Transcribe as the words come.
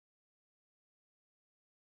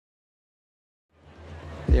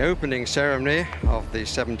the opening ceremony of the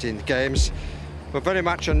 17th Games were very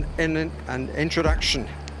much an introduction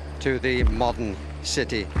to the modern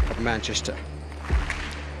city of Manchester.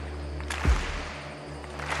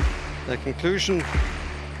 The conclusion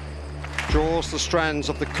draws the strands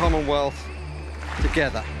of the Commonwealth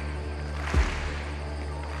together.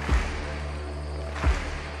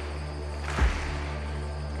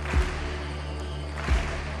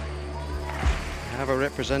 We have a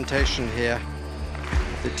representation here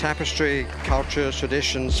of the tapestry, cultures,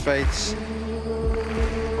 traditions, faiths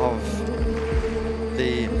of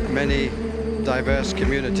the many diverse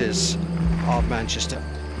communities of Manchester.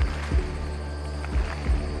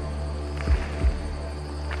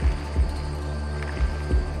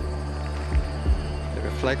 They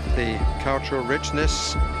reflect the cultural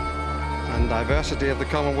richness and diversity of the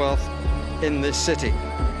Commonwealth in this city,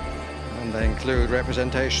 and they include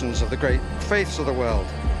representations of the great faiths of the world.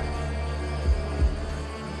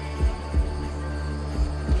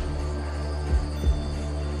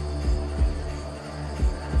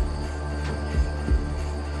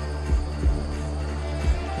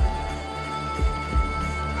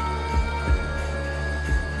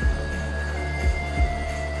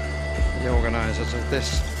 The organisers of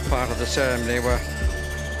this part of the ceremony were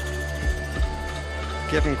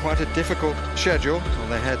given quite a difficult schedule,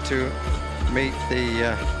 and they had to meet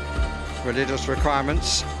the religious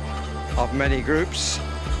requirements of many groups.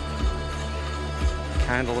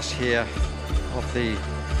 Candles here of the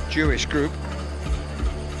Jewish group,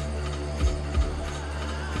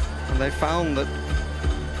 and they found that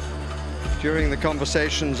during the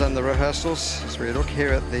conversations and the rehearsals, as we look here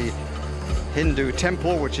at the Hindu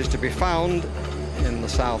temple, which is to be found in the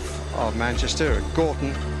south of Manchester at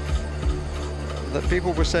Gorton, that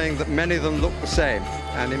people were saying that many of them look the same,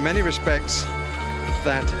 and in many respects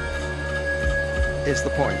that is the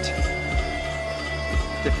point.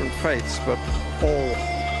 Different faiths, but all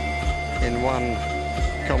in one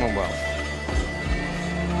Commonwealth.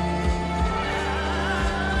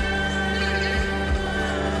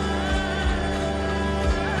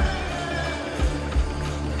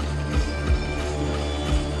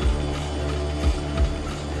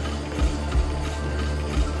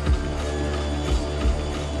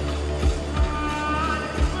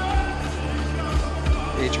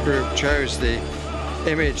 Each group chose the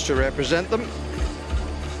image to represent them.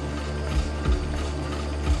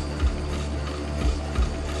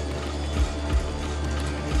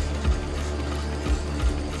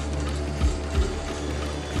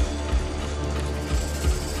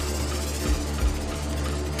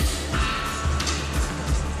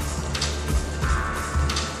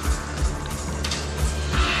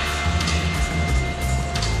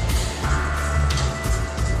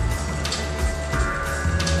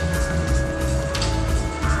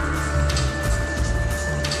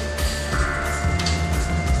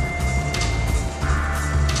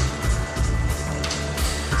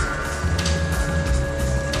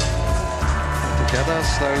 Together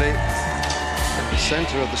slowly in the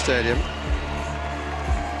center of the stadium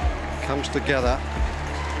comes together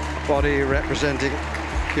a body representing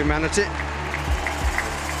humanity.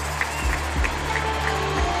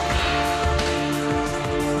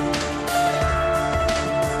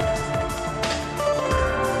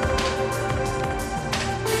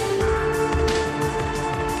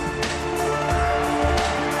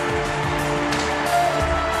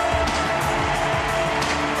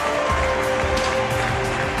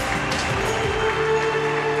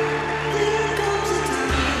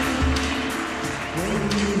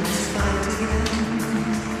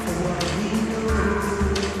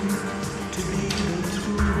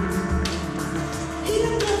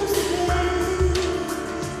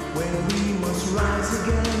 Rise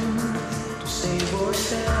again to save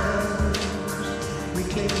ourselves,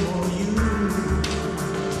 reclaim more you.